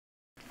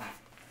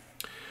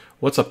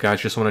What's up, guys?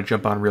 Just want to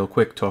jump on real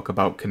quick, talk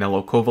about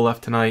Canelo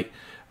Kovalev tonight.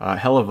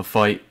 Hell of a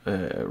fight,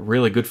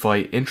 really good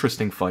fight,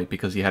 interesting fight,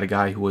 because he had a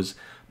guy who was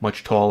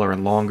much taller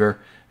and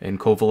longer in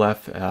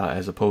Kovalev,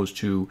 as opposed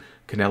to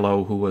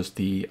Canelo, who was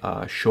the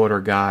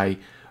shorter guy,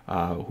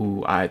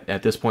 who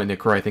at this point in their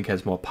career I think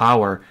has more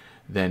power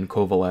than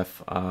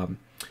Kovalev.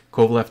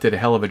 Kovalev did a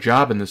hell of a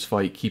job in this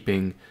fight,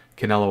 keeping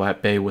Canelo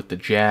at bay with the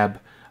jab.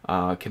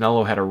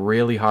 Canelo had a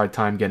really hard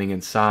time getting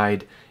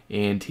inside,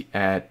 and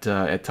at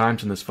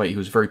times in this fight he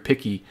was very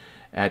picky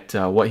at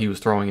what he was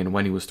throwing and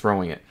when he was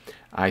throwing it.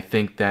 I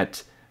think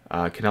that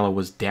Canelo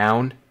was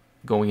down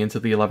going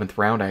into the 11th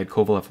round. I had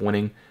Kovalev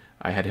winning.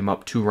 I had him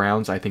up 2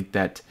 rounds. I think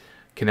that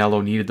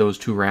Canelo needed those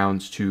 2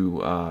 rounds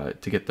to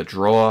get the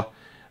draw.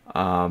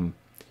 And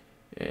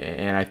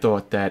I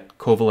thought that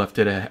Kovalev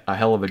did a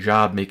hell of a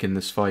job making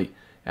this fight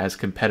as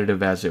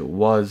competitive as it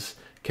was.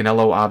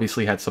 Canelo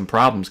obviously had some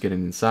problems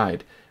getting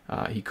inside.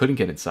 He couldn't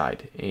get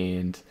inside,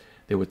 and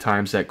there were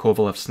times that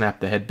Kovalev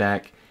snapped the head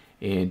back,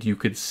 and you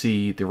could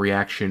see the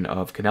reaction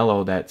of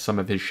Canelo that some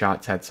of his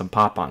shots had some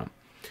pop on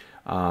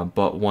them.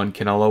 But when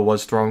Canelo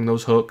was throwing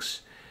those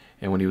hooks,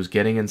 and when he was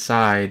getting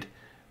inside,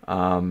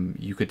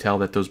 you could tell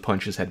that those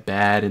punches had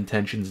bad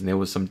intentions, and there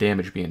was some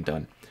damage being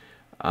done.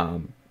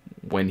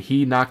 When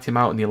he knocked him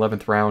out in the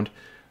 11th round,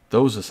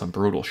 those are some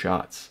brutal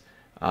shots.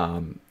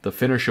 The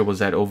finisher was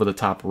that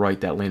over-the-top right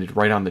that landed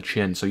right on the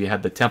chin. So you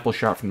had the temple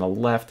shot from the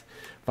left,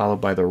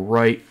 followed by the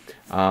right.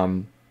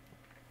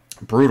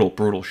 Brutal,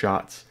 brutal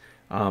shots.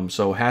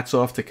 So hats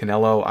off to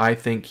Canelo. I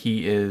think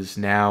he is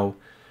now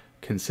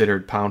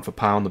considered pound for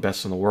pound the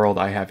best in the world.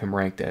 I have him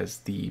ranked as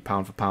the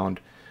pound for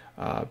pound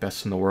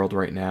best in the world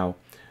right now.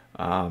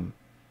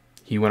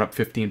 He went up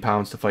 15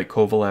 pounds to fight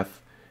Kovalev,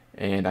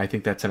 and I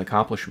think that's an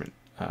accomplishment.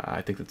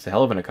 I think that's a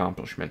hell of an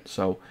accomplishment.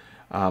 So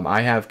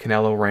I have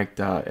Canelo ranked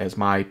as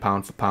my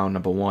pound for pound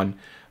 #1.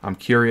 I'm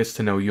curious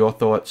to know your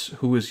thoughts.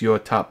 Who is your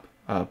top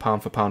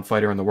pound for pound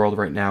fighter in the world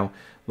right now?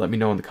 Let me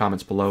know in the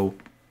comments below.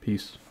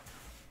 Peace.